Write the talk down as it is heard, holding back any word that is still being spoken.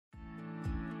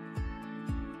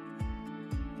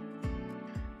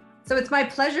So it's my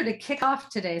pleasure to kick off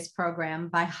today's program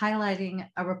by highlighting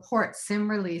a report CIMM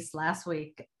released last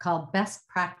week called Best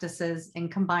Practices in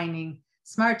Combining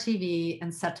Smart TV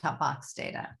and Set-Top Box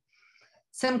Data.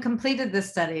 CIMM completed this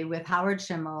study with Howard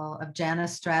Shimmel of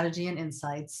Janus Strategy and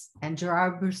Insights and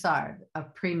Gerard Broussard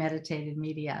of Premeditated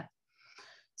Media.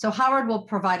 So Howard will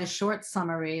provide a short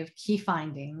summary of key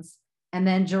findings, and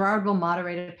then Gerard will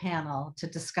moderate a panel to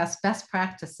discuss best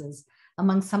practices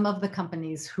among some of the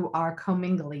companies who are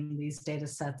commingling these data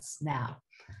sets now.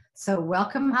 So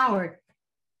welcome, Howard.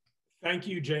 Thank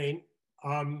you, Jane.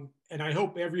 And I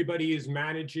hope everybody is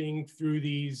managing through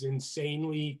these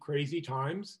insanely crazy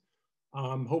times.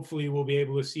 Hopefully we'll be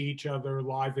able to see each other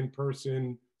live in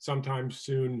person sometime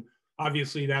soon.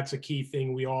 Obviously, that's a key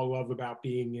thing we all love about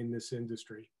being in this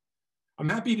industry. I'm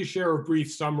happy to share a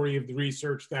brief summary of the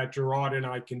research that Gerard and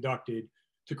I conducted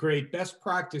to create best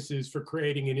practices for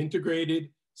creating an integrated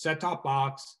set-top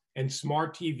box and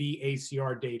smart TV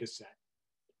ACR data set.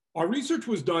 Our research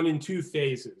was done in two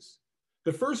phases.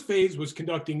 The first phase was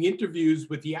conducting interviews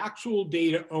with the actual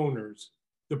data owners,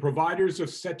 the providers of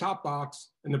set-top box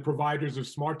and the providers of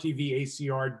smart TV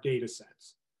ACR data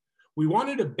sets. We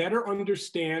wanted to better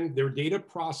understand their data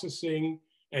processing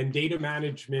and data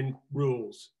management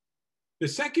rules. The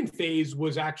second phase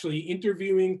was actually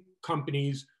interviewing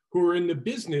companies who are in the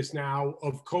business now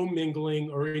of commingling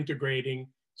or integrating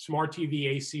smart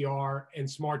TV ACR and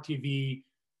smart TV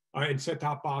and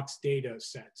set-top box data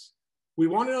sets. We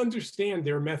want to understand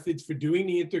their methods for doing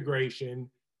the integration,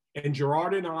 and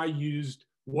Gerard and I used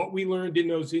what we learned in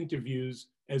those interviews,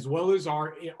 as well as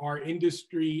our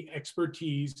industry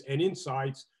expertise and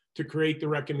insights to create the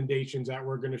recommendations that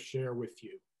we're going to share with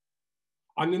you.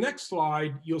 On the next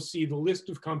slide, you'll see the list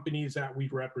of companies that we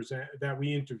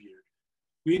interviewed.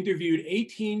 We interviewed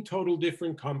 18 total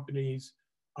different companies.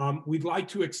 We'd like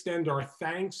to extend our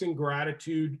thanks and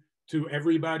gratitude to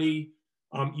everybody.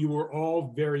 You were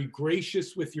all very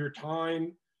gracious with your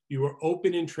time. You were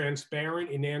open and transparent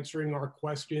in answering our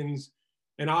questions.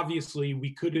 And obviously,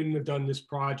 we couldn't have done this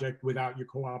project without your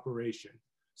cooperation.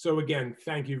 So again,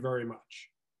 thank you very much.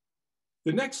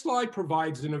 The next slide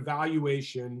provides an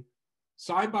evaluation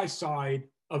side by side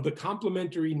of the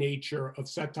complementary nature of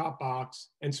set-top box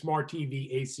and smart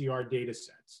TV ACR data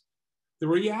sets. The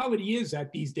reality is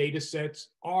that these data sets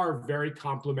are very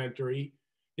complementary.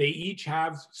 They each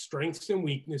have strengths and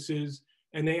weaknesses,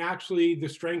 and the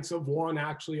strengths of one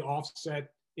actually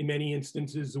offset, in many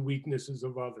instances, the weaknesses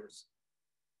of others.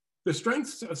 The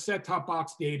strengths of set-top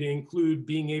box data include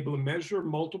being able to measure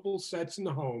multiple sets in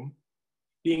the home,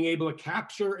 being able to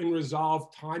capture and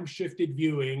resolve time-shifted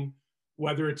viewing,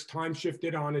 whether it's time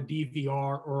shifted on a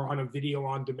DVR or on a video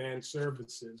on demand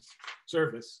service.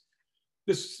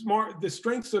 The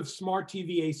strengths of smart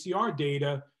TV ACR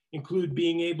data include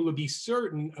being able to be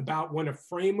certain about when a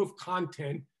frame of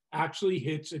content actually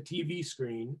hits a TV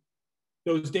screen.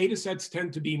 Those data sets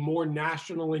tend to be more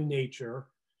national in nature,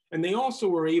 and they also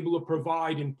were able to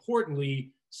provide,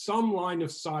 importantly, some line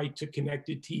of sight to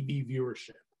connected TV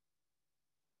viewership.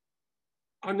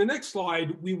 On the next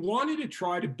slide, we wanted to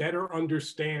try to better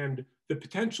understand the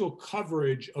potential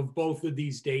coverage of both of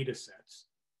these data sets.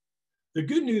 The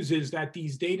good news is that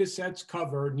these data sets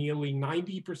cover nearly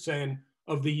 90%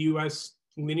 of the US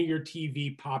linear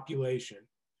TV population.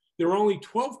 There are only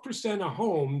 12% of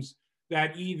homes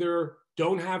that either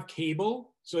don't have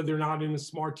cable, so they're not in a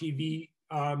smart TV,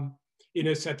 in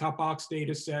a set-top box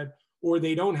data set, or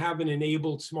they don't have an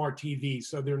enabled smart TV,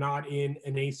 so they're not in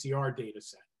an ACR data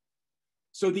set.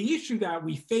 So the issue that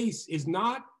we face is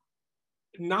not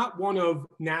one of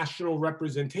national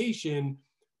representation,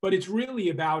 but it's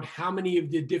really about how many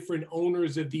of the different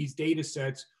owners of these data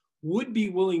sets would be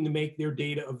willing to make their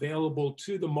data available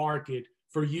to the market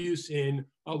for use in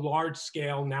a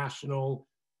large-scale national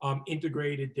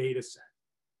integrated data set.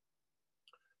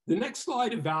 The next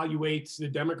slide evaluates the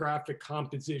demographic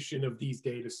composition of these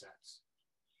data sets.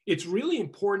 It's really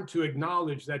important to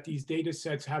acknowledge that these data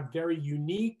sets have very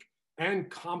unique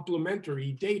and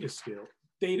complementary data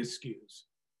skews.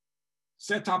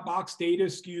 Set-top box data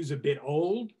skews a bit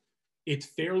old. It's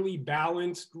fairly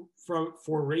balanced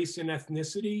for race and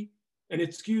ethnicity, and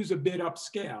it skews a bit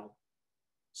upscale.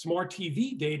 Smart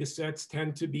TV data sets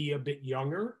tend to be a bit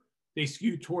younger. They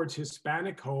skew towards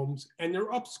Hispanic homes, and they're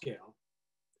upscale.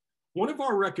 One of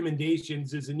our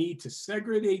recommendations is a need to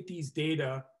segregate these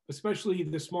data, especially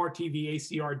the smart TV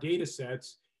ACR data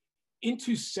sets,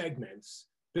 into segments,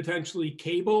 potentially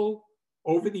cable,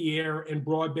 over the air, and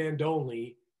broadband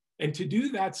only, and to do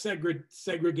that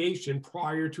segregation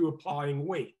prior to applying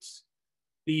weights.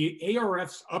 The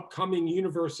ARF's upcoming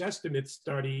universe estimate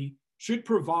study should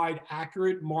provide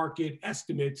accurate market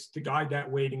estimates to guide that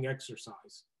weighting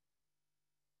exercise.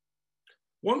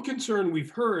 One concern we've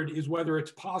heard is whether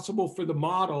it's possible for the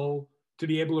model to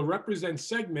be able to represent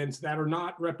segments that are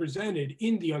not represented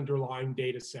in the underlying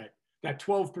data set. That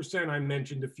 12% I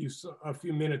mentioned a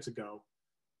few minutes ago.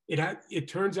 It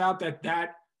turns out that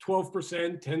that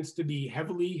 12% tends to be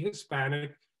heavily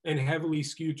Hispanic and heavily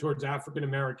skewed towards African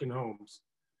American homes.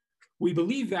 We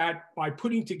believe that by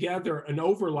putting together an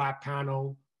overlap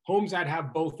panel, homes that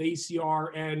have both ACR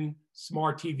and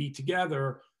Smart TV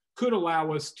together could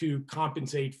allow us to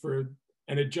compensate for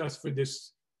and adjust for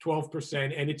this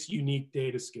 12% and its unique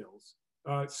data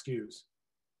skews.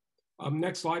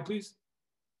 Next slide, please.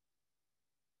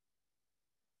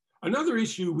 Another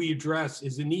issue we address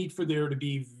is the need for there to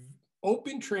be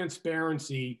open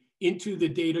transparency into the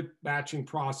data matching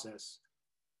process.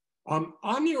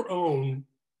 On their own,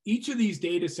 each of these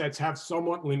data sets have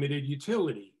somewhat limited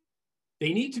utility.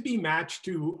 They need to be matched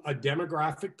to a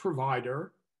demographic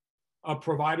provider, a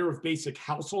provider of basic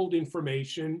household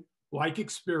information like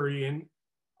Experian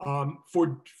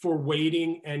for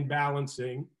weighting and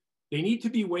balancing. They need to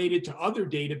be weighted to other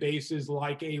databases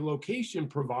like a location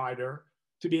provider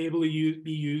to be able to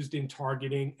be used in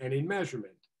targeting and in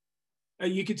measurement.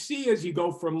 You can see as you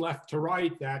go from left to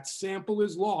right that sample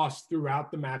is lost throughout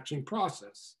the matching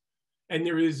process. And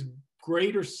there is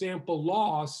greater sample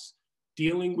loss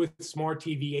dealing with Smart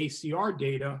TV ACR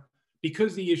data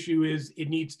because the issue is it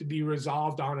needs to be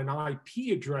resolved on an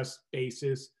IP address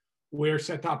basis where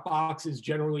set-top box is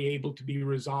generally able to be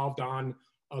resolved on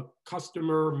a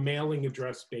customer mailing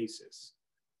address basis.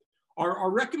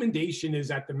 Our recommendation is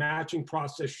that the matching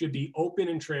process should be open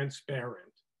and transparent.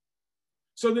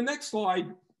 So the next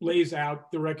slide lays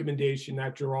out the recommendation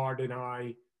that Gerard and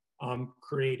I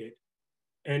created.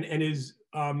 And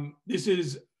this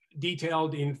is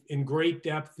detailed in great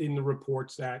depth in the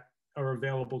reports that are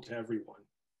available to everyone.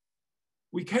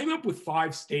 We came up with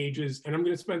 5 stages, and I'm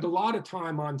going to spend a lot of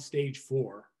time on stage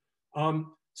 4.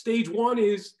 Stage 1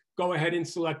 is go ahead and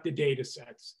select the data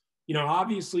sets. You know,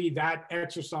 obviously that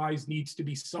exercise needs to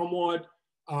be somewhat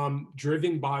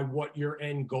driven by what your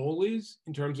end goal is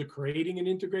in terms of creating an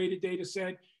integrated data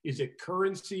set. Is it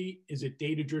currency? Is it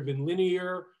data-driven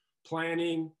linear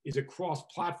planning? Is it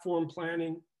cross-platform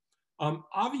planning?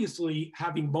 Obviously,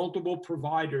 having multiple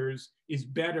providers is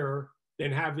better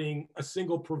than having a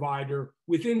single provider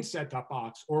within set-top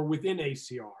box or within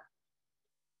ACR.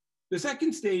 The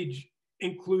second stage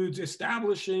includes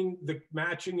establishing the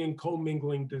matching and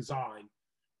commingling design.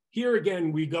 Here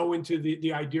again, we go into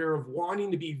the idea of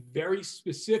wanting to be very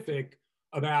specific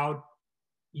about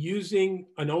using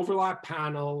an overlap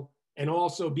panel and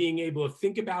also being able to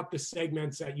think about the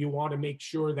segments that you want to make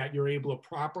sure that you're able to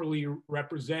properly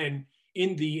represent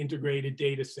in the integrated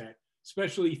data set,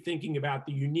 especially thinking about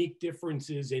the unique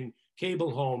differences in cable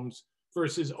homes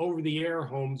versus over-the-air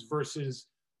homes versus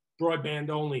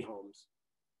broadband-only homes.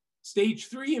 Stage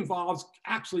 3 involves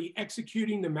actually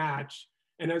executing the match.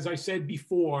 And as I said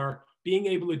before, being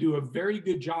able to do a very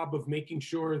good job of making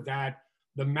sure that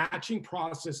the matching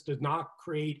process does not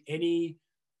create any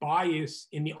bias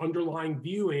in the underlying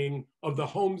viewing of the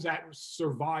homes that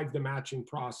survive the matching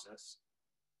process.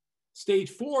 Stage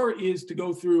 4 is to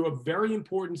go through a very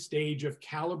important stage of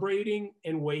calibrating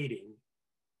and weighting.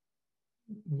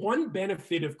 One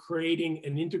benefit of creating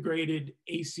an integrated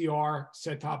ACR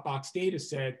set-top box data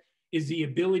set is the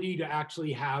ability to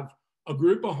actually have a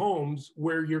group of homes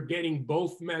where you're getting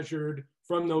both measured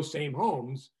from those same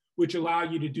homes, which allow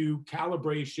you to do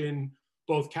calibration,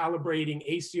 both calibrating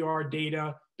ACR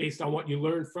data based on what you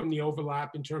learned from the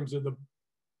overlap in terms of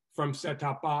from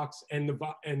set-top box and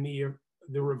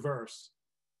the reverse.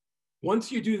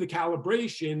 Once you do the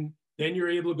calibration, then you're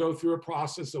able to go through a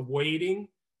process of weighting,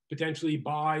 potentially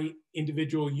by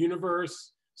individual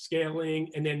universe, scaling,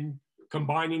 and then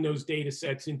combining those data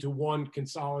sets into one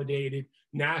consolidated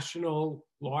national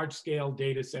large-scale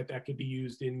data set that could be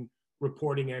used in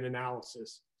reporting and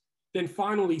analysis. Then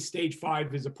finally, stage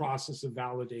 5 is a process of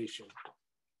validation.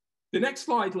 The next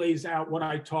slide lays out what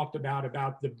I talked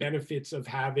about the benefits of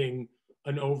having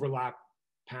an overlap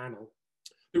panel.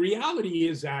 The reality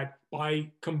is that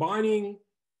by combining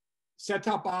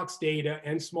set-top box data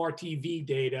and Smart TV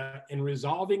data and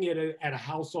resolving it at a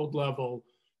household level,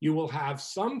 you will have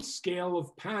some scale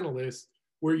of panelists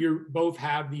where you both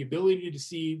have the ability to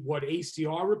see what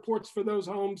ACR reports for those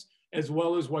homes, as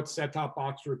well as what set-top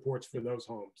box reports for those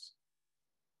homes.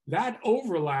 That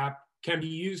overlap can be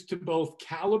used to both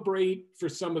calibrate for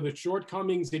some of the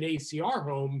shortcomings in ACR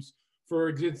homes, for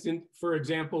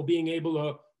example, being able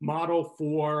to model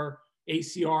for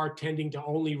ACR tending to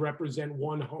only represent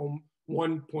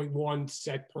 1.1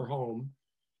 set per home.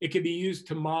 It can be used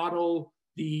to model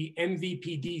the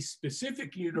MVPD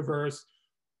specific universe.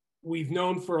 We've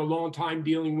known for a long time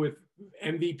dealing with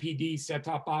MVPD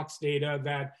set-top box data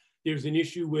that there's an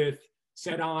issue with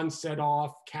set on, set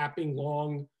off, capping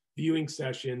long viewing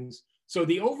sessions. So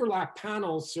the overlap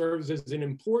panel serves as an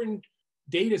important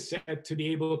data set to be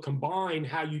able to combine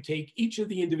how you take each of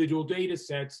the individual data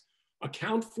sets,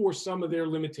 account for some of their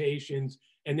limitations,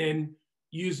 and then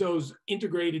use those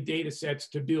integrated data sets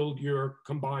to build your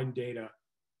combined data.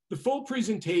 The full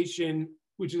presentation,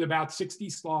 which is about 60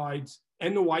 slides,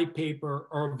 and the white paper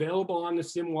are available on the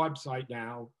CIMM website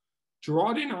now.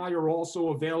 Gerard and I are also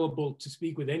available to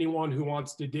speak with anyone who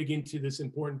wants to dig into this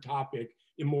important topic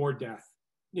in more depth.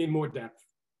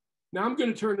 Now I'm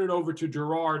going to turn it over to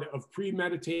Gerard of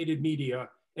Premeditated Media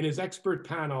and his expert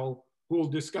panel who will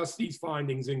discuss these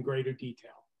findings in greater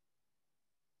detail.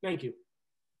 Thank you.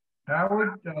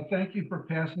 Howard, thank you for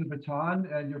passing the baton,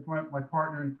 and you're my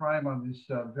partner in crime on this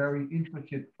very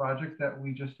intricate project that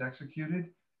we just executed.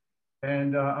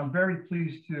 And I'm very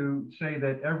pleased to say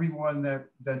that everyone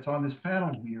that's on this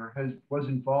panel here was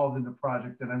involved in the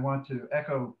project, and I want to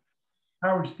echo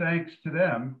Howard's thanks to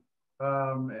them,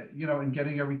 in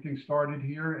getting everything started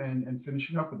here and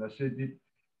finishing up with us. It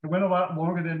went a lot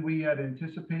longer than we had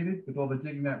anticipated with all the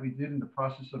digging that we did in the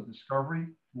process of discovery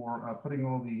for putting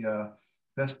all the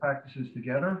best practices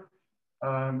together.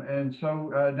 And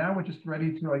so now we're just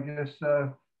ready to, I guess,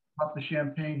 pop the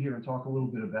champagne here and talk a little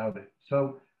bit about it.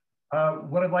 So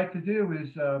what I'd like to do is,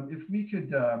 if we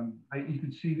could, you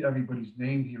can see everybody's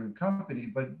name here and company,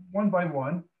 but one by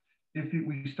one,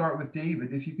 we start with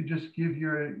David, if you could just give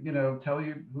your, tell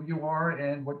you who you are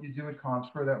and what you do at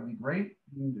Comscore, that would be great.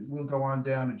 And we'll go on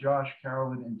down to Josh,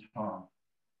 Carolyn, and Tom.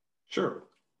 Sure.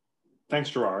 Thanks,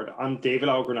 Gerard. I'm David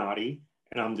Algranati,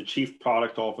 and I'm the Chief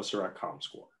Product Officer at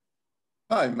Comscore.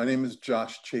 Hi, my name is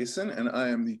Josh Chasin, and I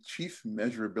am the Chief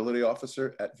Measurability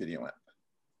Officer at VideoAmp.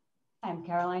 I'm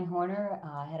Caroline Horner,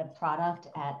 Head of Product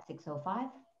at 605.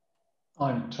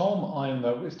 I'm Tom.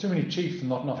 It's too many chiefs and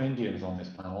not enough Indians on this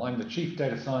panel. I'm the Chief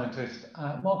Data Scientist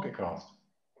at Marketcast.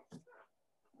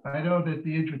 I know that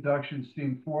the introductions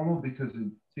seem formal because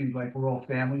it seems like we're all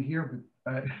family here,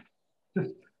 but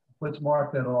just let's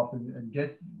mark that off and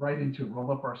get right into it,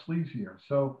 roll up our sleeves here.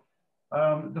 So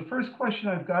the first question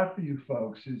I've got for you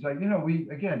folks is,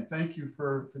 again, thank you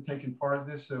for taking part of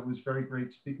this. It was very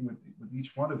great speaking with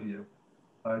each one of you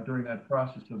during that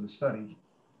process of the study.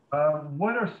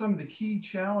 What are some of the key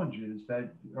challenges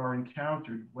that are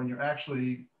encountered when you're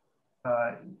actually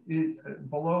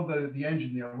below the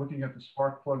engine there, looking at the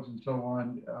spark plugs and so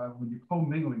on, when you're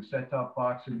commingling set-top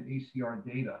box and ACR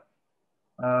data?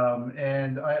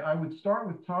 And I would start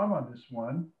with Tom on this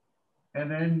one,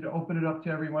 and then open it up to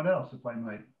everyone else, if I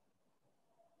might.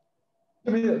 I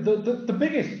mean, the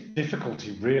biggest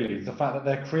difficulty really is the fact that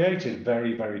they're created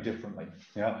very, very differently,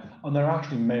 and they're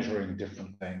actually measuring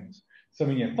different things. So, I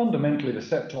mean, fundamentally, the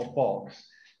set-top box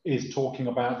is talking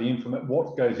about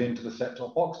what goes into the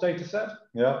set-top box data set,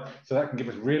 So that can give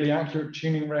us really accurate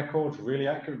tuning records, really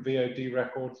accurate VOD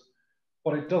records,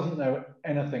 but it doesn't know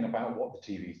anything about what the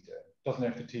TV's doing. It doesn't know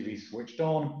if the TV's switched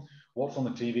on, what's on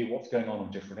the TV, what's going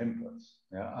on different inputs.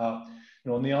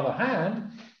 On the other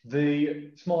hand,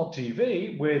 the smart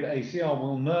TV with ACR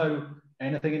will know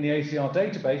anything in the ACR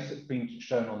database that's been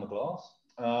shown on the glass,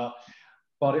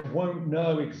 but it won't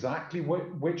know exactly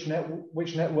which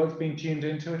network's been tuned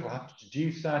into it. It'll have to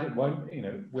deduce that. It won't,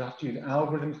 we'll have to use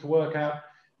algorithms to work out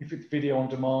if it's video on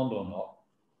demand or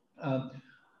not.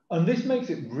 And this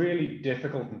makes it really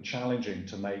difficult and challenging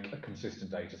to make a consistent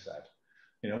data set.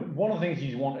 One of the things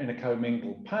you want in a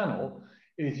commingled panel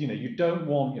is, you don't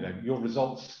want, your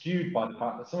results skewed by the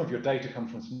fact that some of your data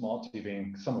comes from smart TV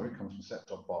and some of it comes from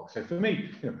set-top box. So for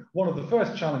me, one of the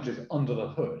first challenges under the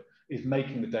hood is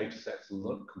making the data sets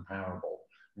look comparable,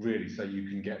 really, so you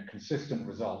can get consistent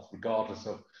results regardless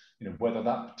of, whether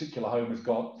that particular home has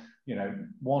got,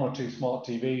 one or two smart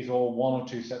TVs or one or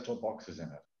two set-top boxes in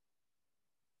it.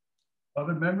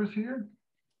 Other members here?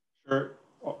 Sure.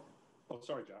 Oh,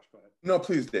 sorry, Josh, go ahead. No,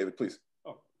 please, David, please.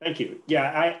 Oh, thank you.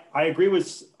 Yeah, I agree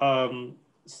with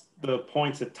the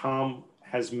points that Tom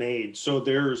has made. So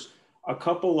there's a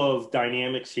couple of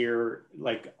dynamics here,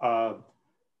 like,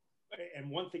 and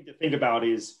one thing to think about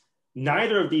is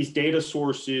neither of these data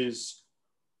sources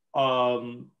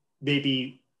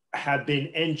maybe have been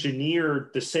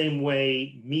engineered the same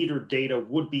way meter data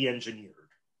would be engineered.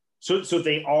 So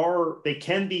they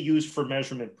can be used for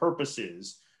measurement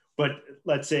purposes, but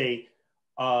let's say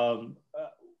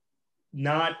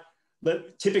not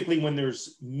typically when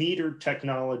there's meter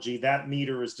technology, that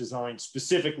meter is designed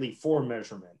specifically for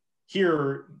measurement.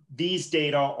 Here, these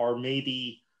data are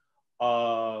maybe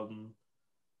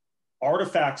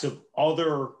artifacts of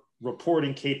other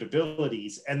reporting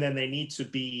capabilities, and then they need to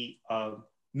be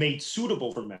made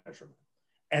suitable for measurement.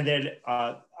 And then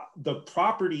the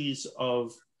properties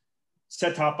of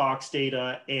set-top box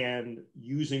data and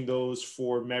using those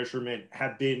for measurement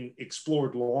have been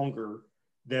explored longer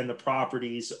than the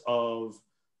properties of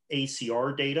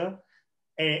ACR data.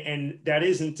 And that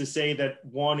isn't to say that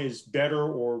one is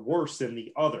better or worse than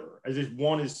the other. As if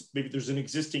one is, maybe there's an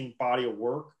existing body of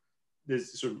work that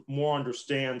sort of more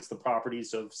understands the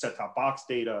properties of set-top box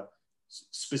data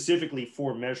specifically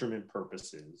for measurement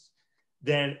purposes.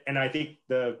 Then, and I think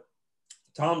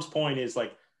Tom's point is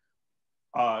like,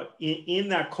 in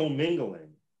that commingling,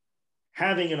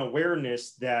 having an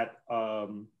awareness that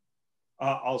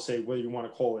I'll say, whether you want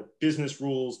to call it business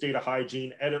rules, data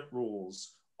hygiene, edit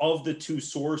rules of the two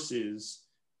sources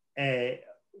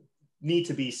need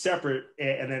to be separate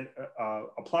and then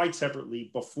applied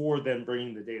separately before then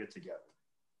bringing the data together.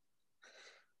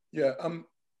 Yeah,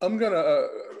 I'm gonna,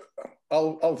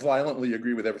 I'll violently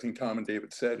agree with everything Tom and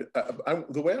David said.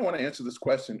 The way I want to answer this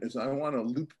question is I want to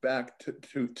loop back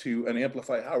to and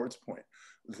amplify Howard's point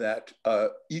that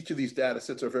each of these data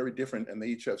sets are very different and they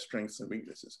each have strengths and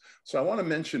weaknesses. So I want to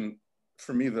mention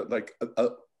for me that like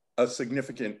a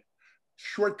significant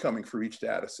shortcoming for each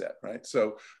data set, right?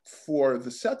 So for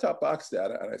the set-top box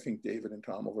data, and I think David and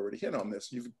Tom have already hit on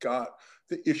this, you've got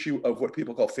the issue of what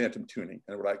people call phantom tuning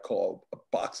and what I call a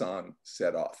box on,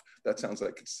 set off. That sounds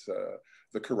like it's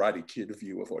the Karate Kid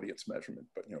view of audience measurement,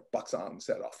 but you know, box on,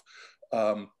 set off.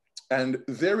 And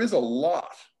there is a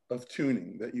lot of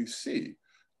tuning that you see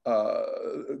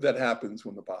that happens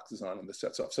when the box is on and the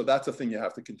set's off. So that's a thing you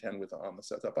have to contend with on the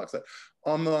set-top box side.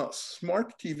 On the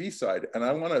smart TV side, and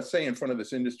I want to say in front of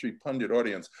this industry pundit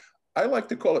audience, I like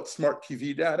to call it smart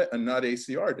TV data and not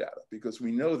ACR data, because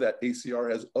we know that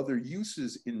ACR has other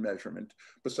uses in measurement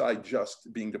besides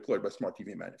just being deployed by smart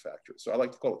TV manufacturers. So I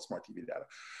like to call it smart TV data.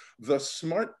 The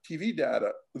smart TV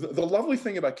data, the lovely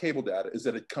thing about cable data is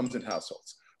that it comes in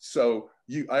households. So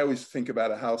I always think about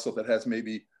a household that has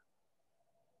maybe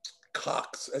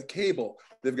Cox, a cable,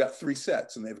 they've got 3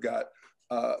 sets and they've got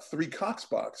 3 Cox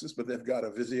boxes, but they've got a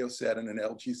Vizio set and an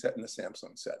LG set and a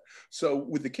Samsung set. So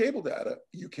with the cable data,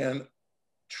 you can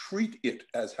treat it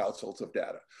as households of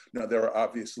data. Now there are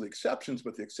obviously exceptions,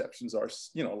 but the exceptions are,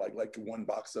 you know, like one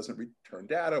box doesn't return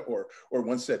data or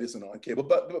one set isn't on cable,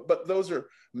 but those are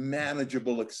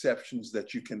manageable exceptions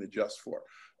that you can adjust for.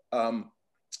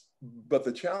 But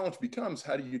the challenge becomes,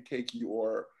 how do you take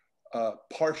your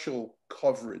partial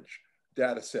coverage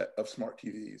data set of smart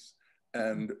TVs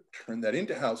and turn that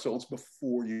into households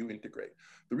before you integrate?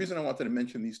 The reason I wanted to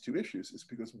mention these two issues is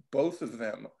because both of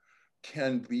them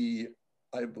can be,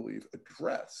 I believe,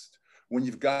 addressed when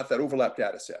you've got that overlap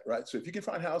data set, right? So if you can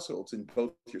find households in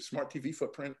both your smart TV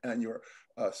footprint and your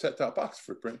set-top box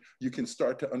footprint, you can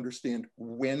start to understand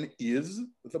when is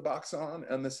the box on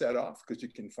and the set off, because you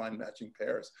can find matching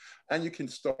pairs. And you can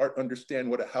start understand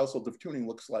what a household of tuning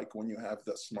looks like when you have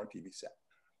the smart TV set.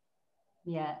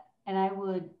 Yeah, and I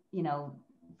would, you know,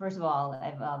 first of all,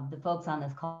 the folks on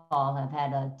this call have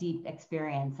had a deep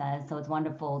experience, so it's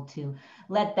wonderful to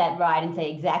let that ride and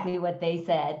say exactly what they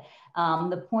said.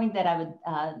 The point that I would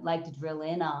like to drill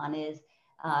in on is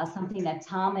something that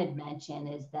Tom had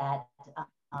mentioned, is that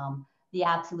the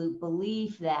absolute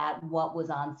belief that what was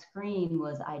on screen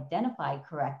was identified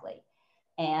correctly.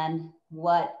 And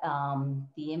what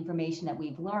the information that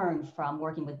we've learned from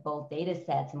working with both data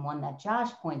sets, and one that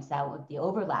Josh points out with the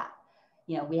overlap,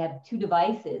 you know, we have 2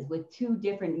 devices with 2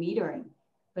 different metering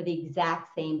for the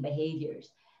exact same behaviors.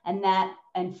 And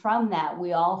from that,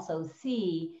 we also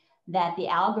see that the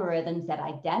algorithms that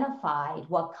identified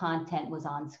what content was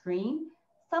on screen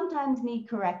sometimes need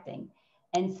correcting.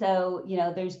 And so, you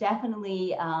know, there's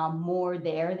definitely more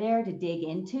there to dig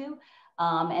into.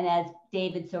 And as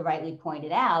David so rightly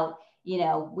pointed out, you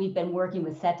know, we've been working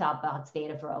with set-top box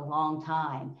data for a long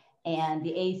time, and the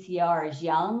ACR is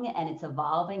young and it's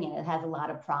evolving and it has a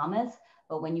lot of promise.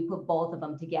 But when you put both of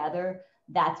them together,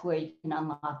 that's where you can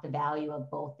unlock the value of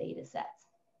both data sets.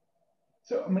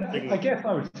 So, I mean, I guess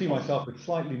I would see myself as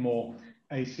slightly more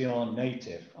ACR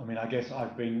native. I mean, I guess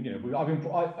I've been, you know,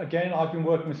 I've been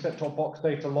working with set-top box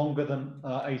data longer than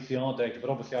ACR data, but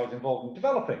obviously I was involved in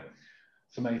developing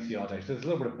some ACR data. So there's a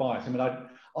little bit of bias. I mean,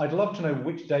 I'd love to know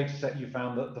which data set you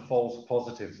found the false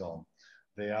positives on.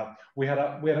 We had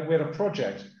a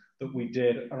project that we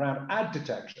did around ad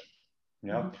detection.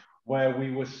 You know, where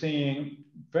we were seeing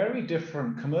very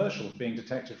different commercials being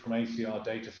detected from ACR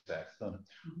data sets than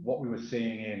what we were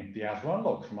seeing in the ad run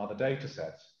logs from other data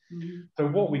sets. So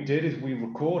what we did is we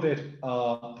recorded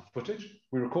the footage.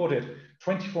 We recorded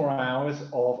 24 hours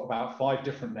of about 5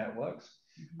 different networks.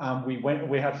 And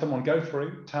we had someone go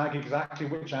through, tag exactly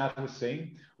which ad was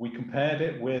seen. We compared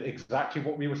it with exactly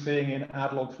what we were seeing in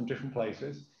ad logs from different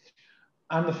places.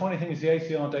 And the funny thing is the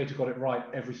ACR data got it right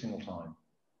every single time.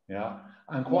 Yeah.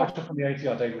 And quite often the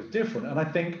ACR data was different. And I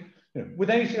think, you know, with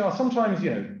ACR, sometimes,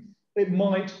 you know,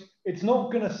 it's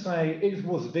not going to say it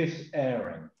was this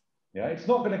airing. Yeah. It's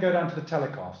not going to go down to the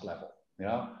telecast level.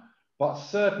 Yeah. But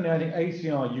certainly I think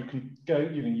ACR, you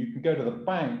can go to the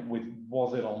bank with,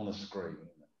 was it on the screen?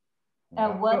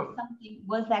 Yeah.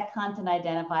 Was that content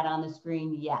identified on the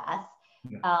screen? Yes.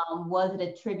 Yeah. Was it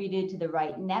attributed to the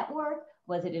right network?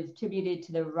 Was it attributed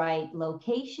to the right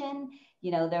location?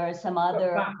 You know, there are some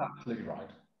other. That's absolutely right.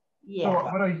 Yeah.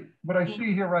 So what I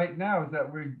see here right now is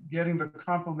that we're getting the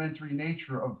complementary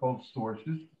nature of both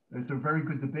sources. It's a very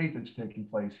good debate that's taking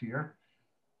place here.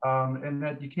 And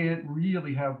that you can't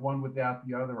really have one without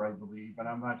the other, I believe. And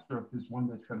I'm not sure if there's one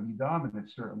that's going to be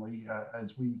dominant, certainly,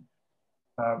 as we,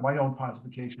 my own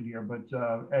pontification here. But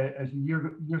as the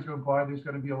years go by, there's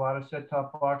going to be a lot of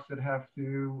set-top box that have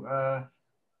to,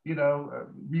 you know,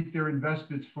 reap their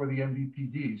investments for the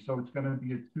MVPD. So it's going to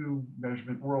be a 2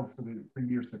 measurement world for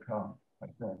years to come, I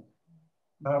think.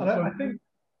 I think,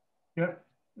 yeah.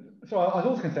 So I was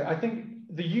also going to say, I think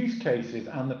the use cases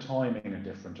and the timing are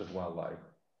different as well, though.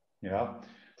 Yeah.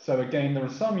 So again, there are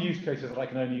some use cases that I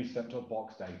can only use set-top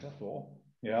box data for.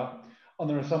 Yeah. And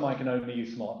there are some I can only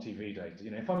use smart TV data.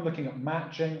 You know, if I'm looking at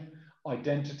matching,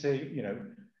 identity, you know,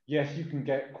 yes, you can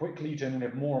get quickly, you generally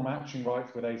have more matching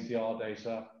rights with ACR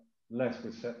data, less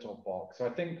with set-top box. So I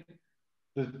think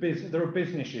there are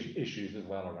business issues as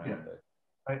well around it.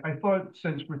 I thought,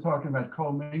 since we're talking about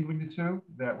commingling the two,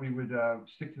 that we would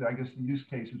stick to, I guess, the use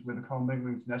cases where the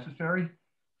commingling is necessary.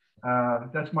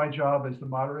 That's my job as the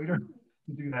moderator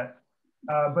to do that.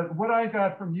 But what I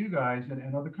got from you guys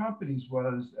and other companies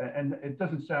was, and it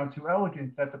doesn't sound too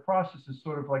elegant, that the process is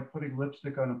sort of like putting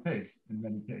lipstick on a pig in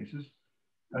many cases.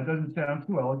 It doesn't sound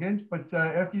too elegant, but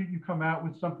after you come out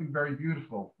with something very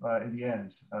beautiful in the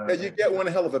end. Yeah, you get one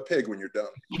hell of a pig when you're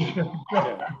done.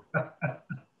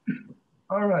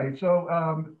 All right, so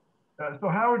so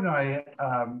Howard and I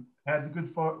had the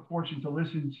good fortune to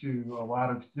listen to a lot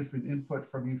of different input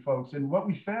from you folks, and what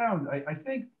we found, I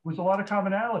think, was a lot of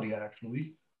commonality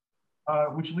actually,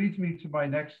 which leads me to my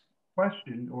next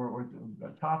question or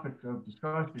topic of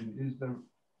discussion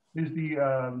is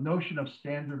the notion of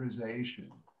standardization.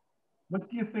 What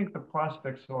do you think the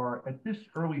prospects are at this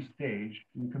early stage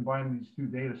in combining these 2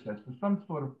 data sets with some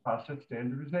sort of process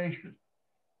standardization?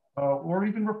 Or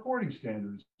even reporting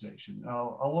standardization?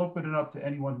 I'll open it up to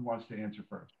anyone who wants to answer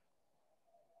first.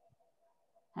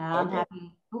 I'm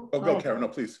happy. Go, Karen. No,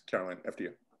 please, Caroline, after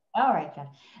you. All right,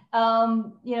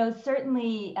 John. You know,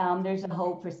 certainly there's a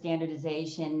hope for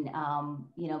standardization.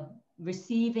 You know,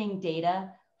 receiving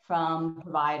data from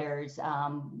providers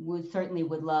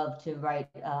would love to write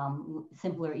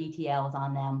simpler ETLs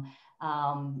on them.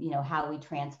 You know, how we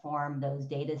transform those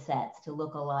data sets to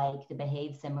look alike, to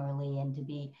behave similarly, and to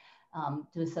be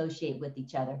to associate with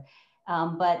each other.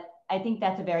 But I think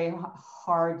that's a very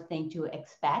hard thing to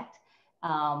expect,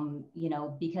 you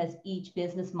know, because each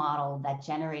business model that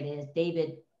generated, as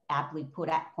David aptly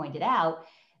pointed out,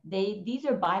 these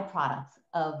are byproducts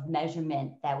of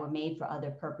measurement that were made for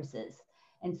other purposes.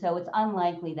 And so it's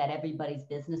unlikely that everybody's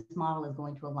business model is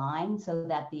going to align so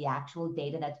that the actual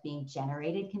data that's being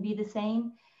generated can be the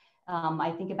same.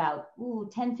 I think about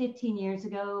 10, 15 years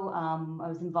ago, I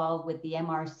was involved with the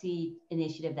MRC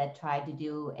initiative that tried to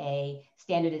do a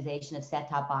standardization of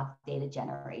set-top box data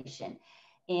generation.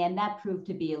 And that proved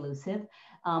to be elusive.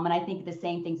 And I think the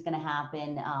same thing's going to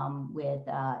happen with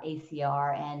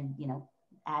ACR and, you know,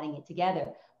 adding it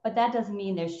together. But that doesn't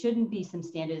mean there shouldn't be some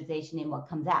standardization in what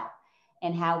comes out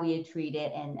and how we treat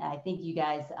it. And I think you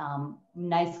guys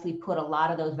nicely put a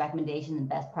lot of those recommendations and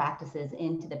best practices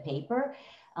into the paper.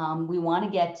 We want to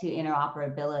get to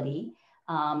interoperability.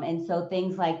 And so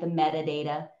things like the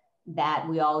metadata that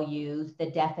we all use, the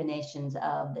definitions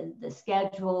of the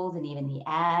schedules and even the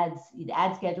ad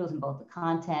schedules and both the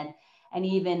content, and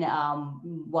even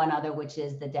one other, which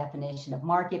is the definition of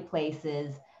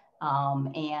marketplaces,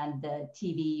 and the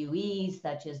TVUEs,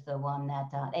 such as the one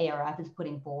that ARF is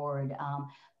putting forward.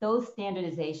 Those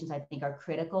standardizations, I think, are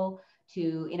critical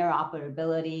to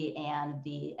interoperability and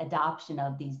the adoption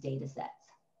of these data sets.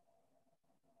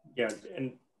 Yeah,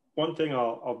 and one thing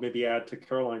I'll maybe add to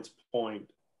Caroline's point,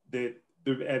 that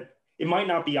it might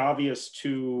not be obvious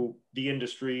to the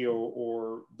industry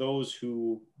or those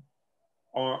who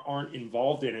aren't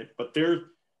involved in it, but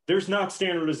there's not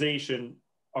standardization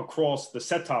across the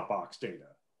set-top box data.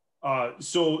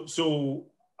 So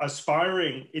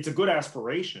aspiring, it's a good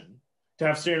aspiration to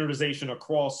have standardization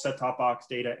across set-top box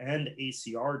data and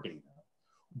ACR data.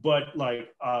 But like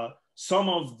some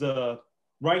of the,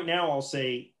 right now I'll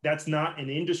say that's not an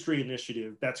industry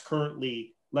initiative that's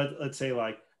currently, let's say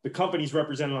like the companies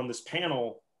represented on this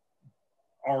panel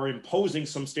are imposing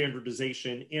some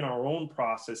standardization in our own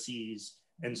processes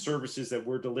and services that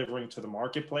we're delivering to the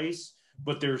marketplace.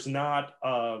 But there's not,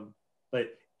 like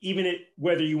even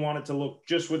whether you want it to look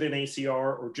just within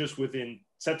ACR or just within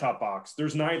set-top box,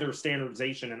 there's neither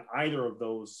standardization in either of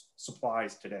those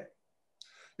supplies today.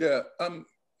 Yeah,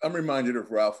 I'm reminded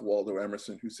of Ralph Waldo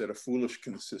Emerson, who said, "A foolish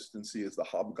consistency is the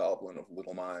hobgoblin of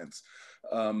little minds."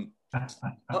 I'm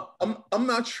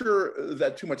not sure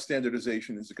that too much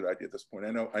standardization is a good idea at this point.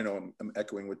 I know I'm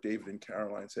echoing what David and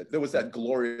Caroline said. There was that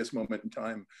glorious moment in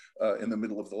time in the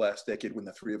middle of the last decade when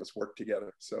the three of us worked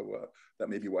together. So that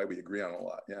may be why we agree on a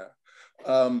lot.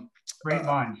 Yeah. Great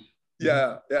minds.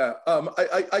 Yeah, yeah.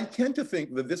 I tend to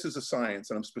think that this is a science,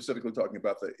 and I'm specifically talking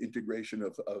about the integration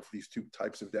of these two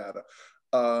types of data.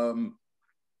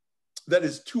 That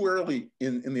is too early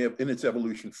in its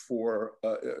evolution for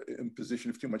imposition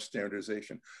of too much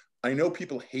standardization. I know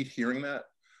people hate hearing that.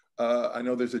 I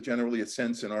know there's generally a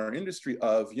sense in our industry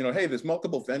of, you know, hey, there's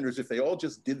multiple vendors. If they all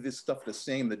just did this stuff the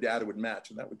same, the data would match,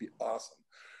 and that would be awesome.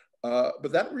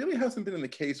 But that really hasn't been the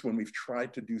case when we've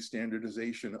tried to do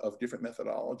standardization of different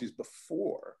methodologies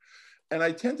before. And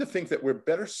I tend to think that we're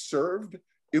better served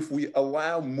if we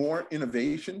allow more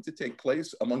innovation to take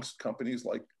place amongst companies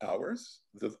like ours,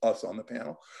 us on the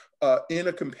panel, in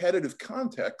a competitive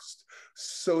context,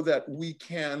 so that we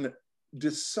can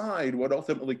decide what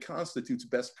ultimately constitutes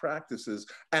best practices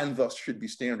and thus should be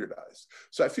standardized.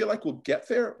 So I feel like we'll get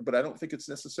there, but I don't think it's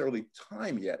necessarily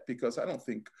time yet, because I don't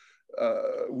think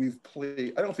we've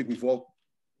all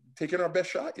taken our best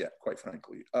shot yet, quite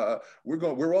frankly.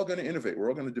 We're all going to innovate. We're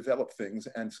all going to develop things.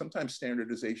 And sometimes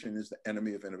standardization is the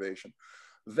enemy of innovation.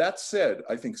 That said,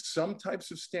 I think some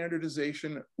types of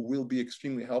standardization will be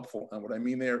extremely helpful. And what I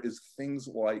mean there is things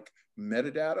like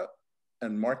metadata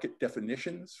and market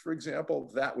definitions, for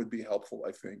example. That would be helpful,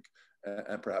 I think,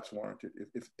 and perhaps warranted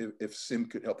if CIMM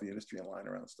could help the industry align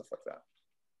around stuff like that.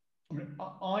 I mean,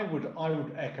 I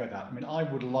would echo that. I mean, I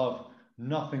would love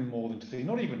nothing more than to see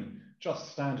not even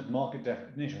just standard market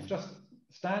definitions, just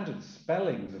standard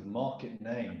spellings of market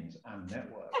names and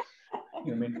networks.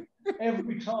 You know, I mean,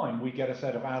 every time we get a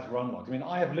set of as-run logs, I mean,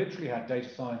 I have literally had data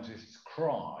scientists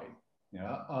cry, you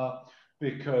know,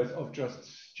 because of just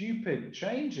stupid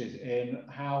changes in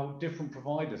how different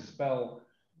providers spell,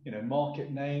 you know,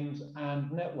 market names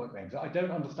and network names. I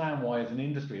don't understand why, as an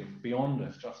industry, it's beyond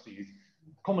us just to use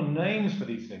common names for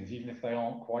these things, even if they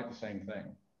aren't quite the same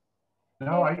thing.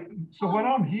 No, so what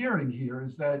I'm hearing here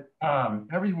is that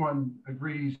everyone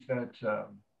agrees that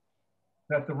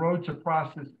that the road to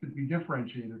process could be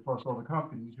differentiated across all the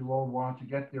companies who all want to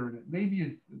get there, and it may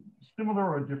be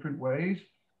similar or different ways,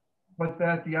 but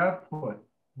that the output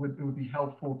would be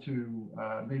helpful to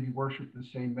maybe worship the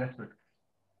same metric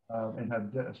and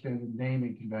have standard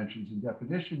naming conventions and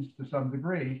definitions to some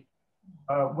degree.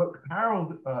 What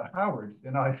Howard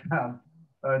and I found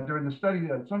during the study,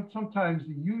 sometimes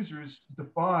the users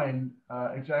define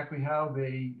exactly how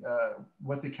they,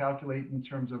 what they calculate in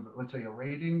terms of, let's say, a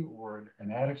rating or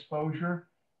an ad exposure.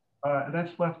 And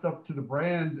that's left up to the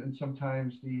brand and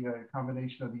sometimes the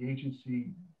combination of the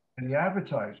agency and the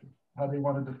advertiser, how they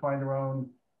want to define their own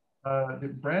the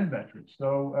brand metrics.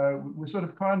 So we're sort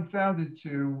of confounded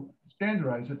to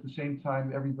standardize at the same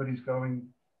time everybody's going,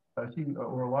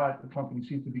 or a lot of companies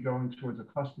seem to be going towards a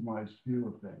customized view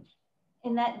of things.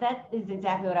 And that is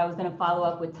exactly what I was going to follow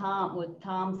up with Tom. What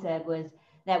Tom said was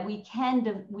that we can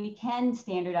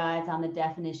standardize on the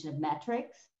definition of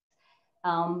metrics.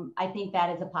 I think that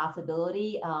is a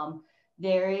possibility.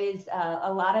 There is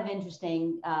a lot of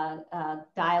interesting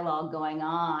dialogue going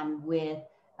on with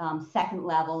second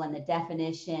level and the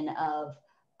definition of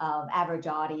average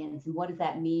audience, and what does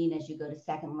that mean as you go to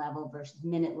second level versus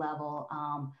minute level,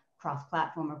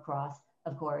 cross-platform, of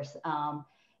course.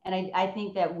 And I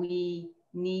think that we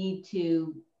need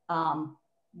to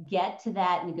get to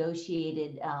that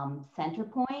negotiated center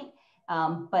point.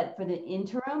 But for the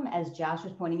interim, as Josh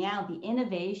was pointing out, the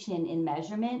innovation in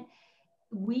measurement,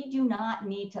 we do not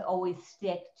need to always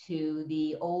stick to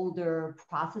the older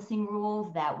processing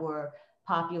rules that were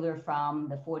popular from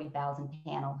the 40,000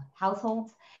 panel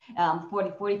households,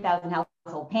 40,000 households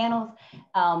household panels.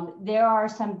 There are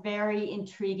some very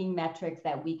intriguing metrics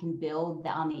that we can build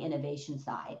on the innovation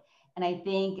side. And I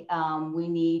think we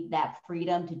need that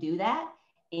freedom to do that.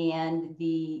 And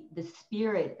the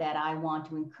spirit that I want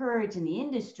to encourage in the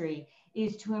industry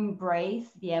is to embrace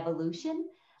the evolution.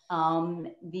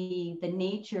 The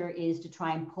nature is to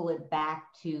try and pull it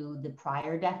back to the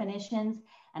prior definitions.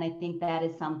 And I think that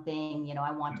is something, you know,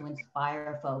 I want to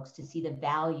inspire folks to see the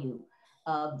value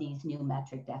of these new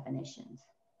metric definitions.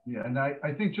 Yeah, and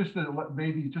I think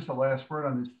maybe just a last word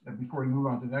on this before we move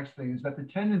on to the next thing is that the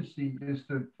tendency is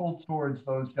to pull towards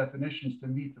those definitions to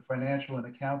meet the financial and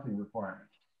accounting requirements.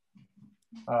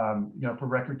 You know, for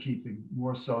record keeping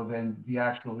more so than the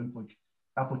actual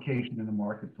application in the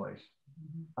marketplace.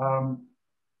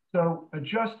 So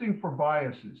adjusting for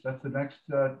biases, that's the next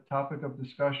topic of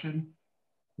discussion.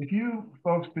 If you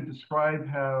folks could describe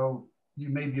how you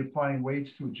may be applying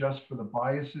weights to adjust for the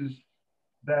biases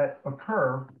that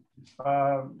occur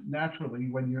naturally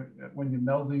when you're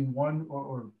melding one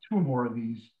or two or more of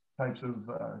these types of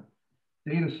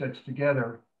data sets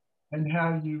together, and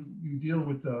how you deal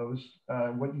with those,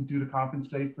 what you do to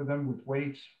compensate for them with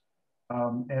weights,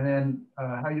 and then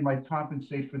how you might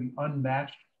compensate for the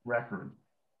unmatched record.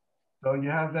 So you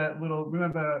have that little,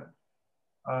 remember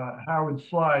Howard's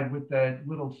slide with that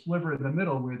little sliver in the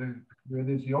middle where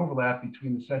there's the overlap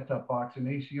between the set-top box and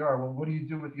ACR. Well, what do you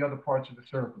do with the other parts of the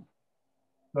circle?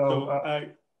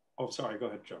 Oh, sorry, go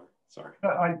ahead, John. Sorry.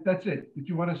 That's it. Did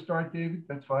you want to start, David?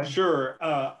 That's fine. Sure.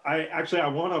 I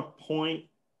want to point,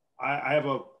 I have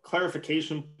a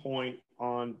clarification point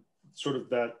on sort of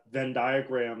that Venn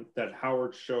diagram that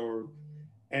Howard showed.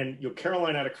 And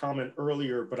Caroline had a comment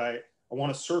earlier, but I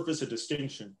want to surface a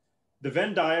distinction. The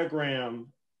Venn diagram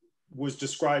was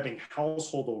describing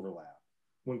household overlap.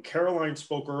 When Caroline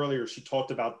spoke earlier, she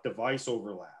talked about device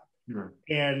overlap. Sure.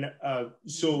 And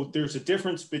so there's a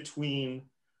difference between,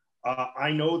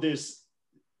 I know this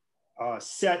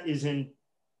set is in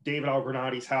David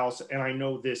Algranati's house, and I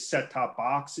know this set-top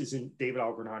box is in David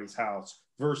Algranati's house,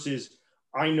 versus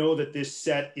I know that this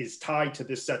set is tied to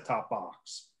this set-top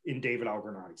box in David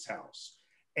Algranati's house.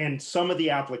 And some of the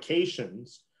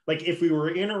applications, like if we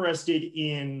were interested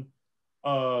in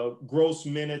gross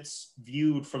minutes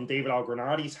viewed from David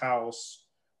Algranati's house,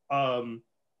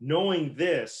 knowing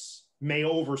this may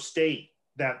overstate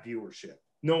that viewership.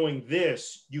 Knowing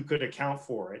this, you could account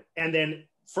for it. And then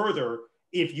further,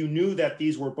 if you knew that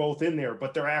these were both in there,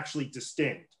 but they're actually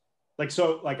distinct.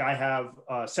 Like I have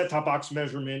a set-top box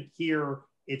measurement here,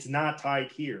 it's not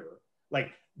tied here.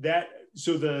 Like that,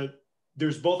 so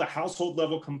there's both a household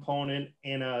level component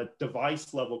and a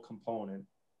device level component.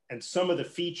 And some of the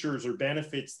features or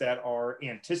benefits that are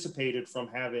anticipated from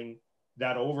having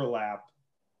that overlap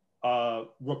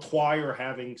require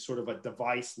having sort of a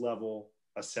device level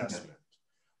assessment.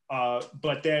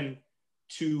 But then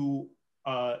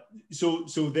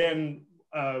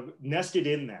nested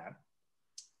in that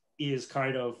is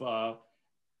kind of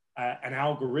an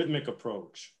algorithmic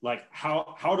approach. Like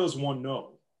how does one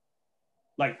know?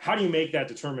 Like, how do you make that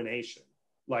determination?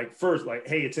 Like first, like,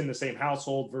 hey, it's in the same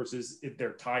household versus if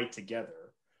they're tied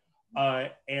together.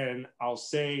 And I'll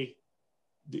say,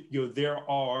 there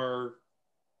are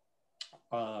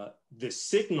the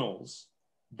signals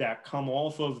that come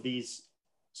off of these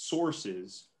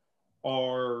sources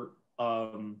are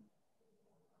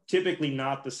typically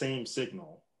not the same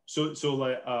signal. So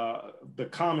like the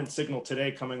common signal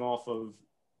today coming off of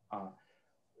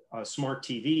smart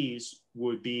TVs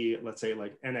would be, let's say,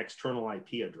 like an external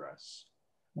IP address.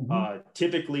 Mm-hmm.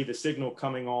 Typically, the signal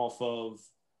coming off of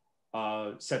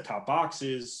set-top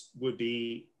boxes would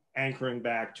be anchoring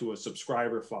back to a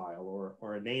subscriber file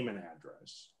or a name and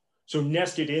address. So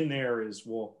nested in there is,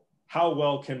 well, how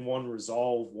well can one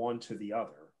resolve one to the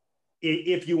other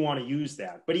if you want to use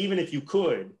that? But even if you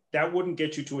could, that wouldn't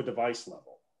get you to a device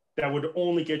level. That would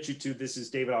only get you to, this is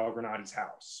David Algranati's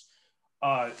house.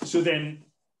 So then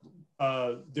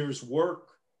there's work,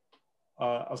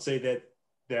 I'll say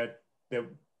that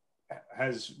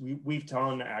we've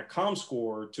done at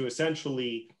Comscore to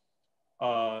essentially,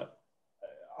 I'll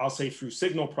say through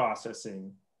signal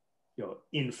processing,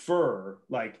 infer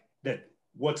like that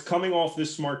what's coming off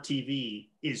this smart TV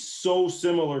is so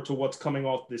similar to what's coming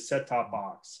off this set-top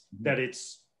box that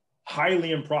it's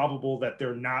highly improbable that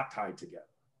they're not tied together.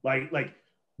 Like,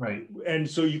 right. And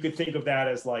so you could think of that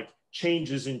as like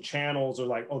changes in channels, or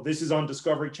like, oh, this is on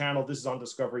Discovery Channel, this is on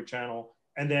Discovery Channel,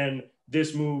 and then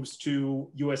this moves to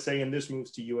USA and this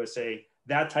moves to USA.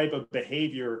 That type of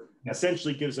behavior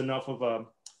essentially gives enough of a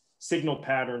signal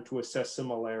pattern to assess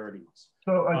similarities.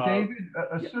 So David,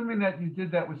 assuming that you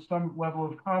did that with some level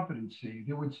of competency,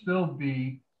 there would still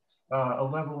be a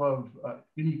level of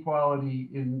inequality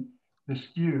in the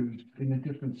skews in the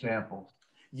different samples.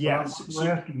 Yes. What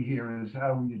we're asking here is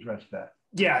how we address that.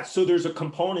 Yeah, so there's a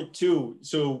component too.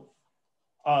 So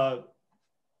I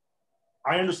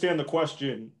understand the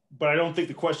question, but I don't think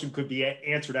the question could be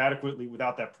answered adequately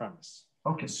without that premise.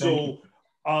 Okay. So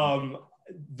and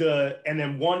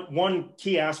then one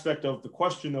key aspect of the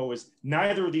question though is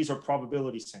neither of these are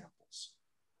probability samples.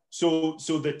 So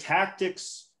the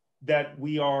tactics that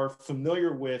we are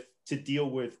familiar with to deal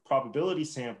with probability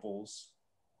samples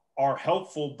are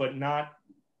helpful, but not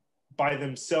by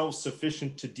themselves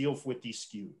sufficient to deal with these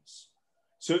skews.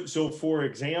 So for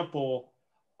example,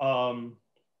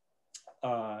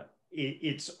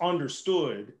 it's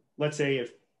understood, let's say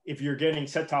if you're getting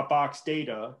set-top box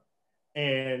data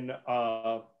and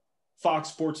Fox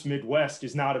Sports Midwest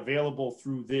is not available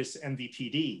through this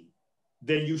MVPD,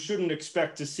 then you shouldn't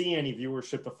expect to see any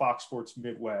viewership of Fox Sports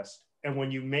Midwest. And when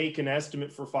you make an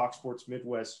estimate for Fox Sports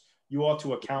Midwest, you ought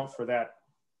to account for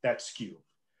that skew.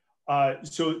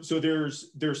 So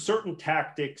there's certain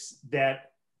tactics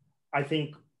that I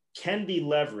think can be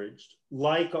leveraged,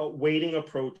 like weighting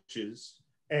approaches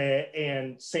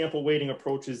and sample weighting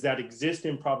approaches that exist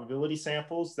in probability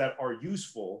samples that are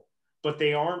useful, but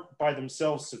they aren't by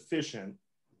themselves sufficient.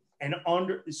 And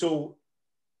so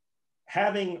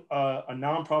having a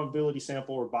non-probability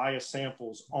sample or biased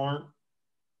samples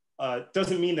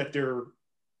doesn't mean that they're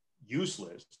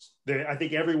useless. I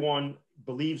think everyone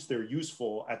believes they're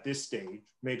useful at this stage.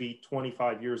 Maybe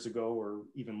 25 years ago or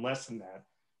even less than that,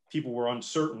 people were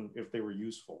uncertain if they were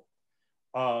useful.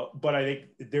 But I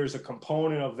think there's a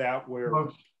component of that where...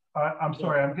 Folks, I'm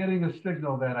sorry, I'm getting a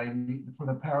signal that I need for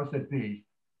the powers that be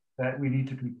that we need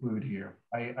to conclude here.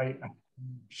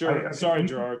 Sure, sorry,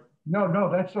 Gerard. No,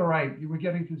 that's all right. You were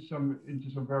getting into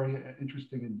some very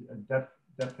interesting and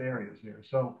depth areas here.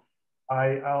 So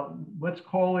let's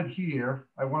call it here.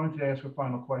 I wanted to ask a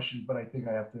final question, but I think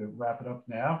I have to wrap it up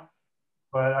now.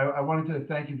 But I wanted to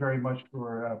thank you very much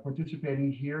for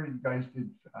participating here. You guys did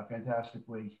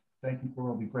fantastically. Thank you for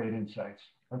all the great insights.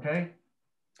 Okay?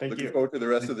 Thank you. Looking forward to the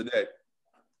rest of the day.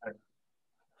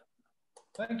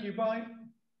 Thank you. Bye.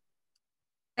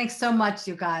 Thanks so much,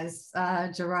 you guys,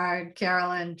 Gerard,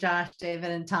 Carolyn, Josh, David,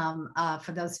 and Tom,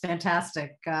 for those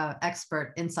fantastic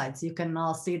expert insights. You can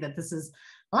all see that this is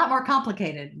a lot more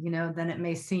complicated, than it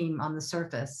may seem on the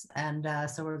surface. And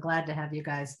so we're glad to have you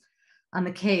guys on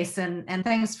the case. And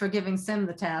thanks for giving CIMM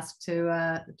the task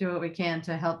to do what we can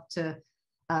to help to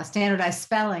standardize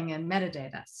spelling and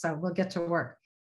metadata. So we'll get to work.